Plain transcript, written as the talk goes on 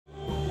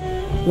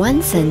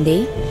One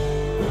Sunday,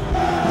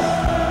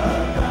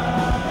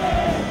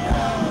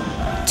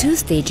 2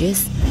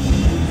 stages,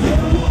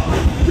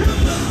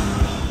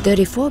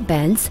 34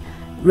 bands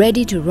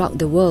ready to rock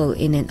the world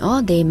in an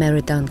all-day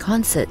marathon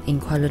concert in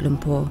Kuala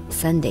Lumpur,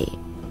 Sunday.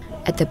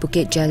 At the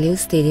Bukit Jalil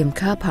Stadium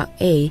Car Park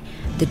A,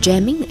 the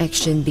jamming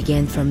action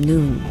began from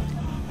noon.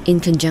 In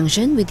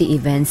conjunction with the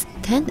event's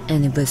 10th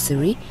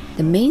anniversary,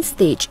 the main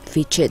stage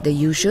featured the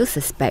usual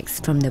suspects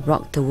from the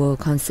Rock the World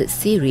concert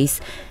series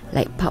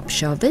like Pop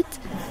Shove-It,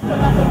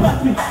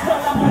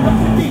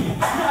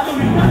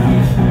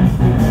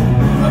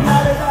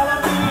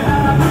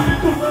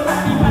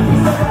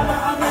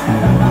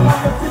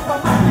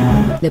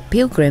 The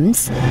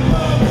Pilgrims,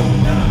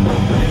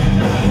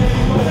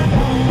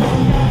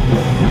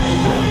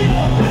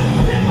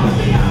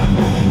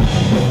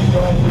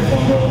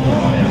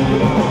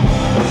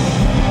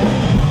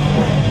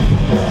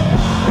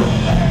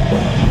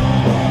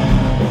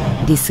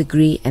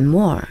 Disagree, and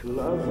more.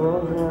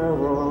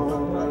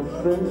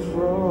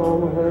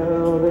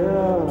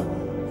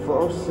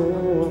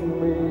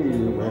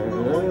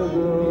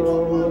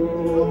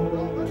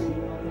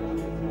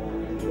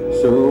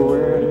 So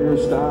when you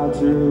start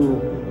to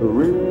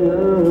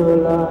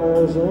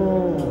realize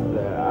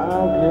that I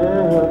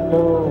get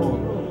no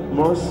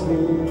more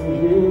sleep.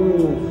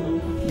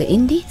 The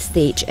indie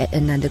stage at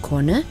another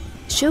corner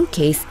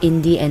showcased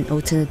indie and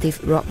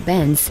alternative rock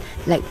bands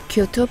like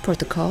Kyoto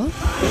Protocol,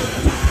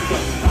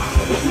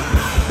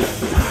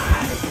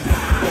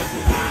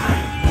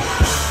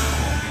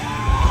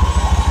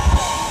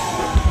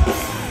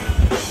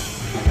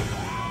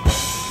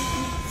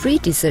 Free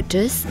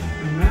Deserters,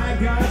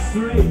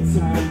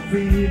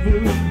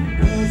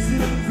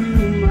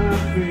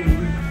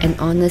 An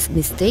Honest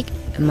Mistake,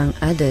 among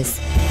others.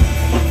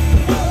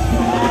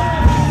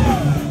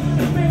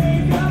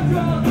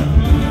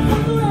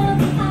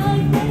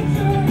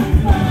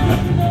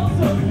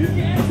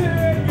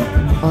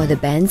 All the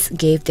bands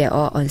gave their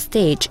all on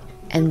stage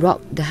and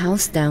rocked the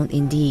house down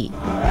indeed.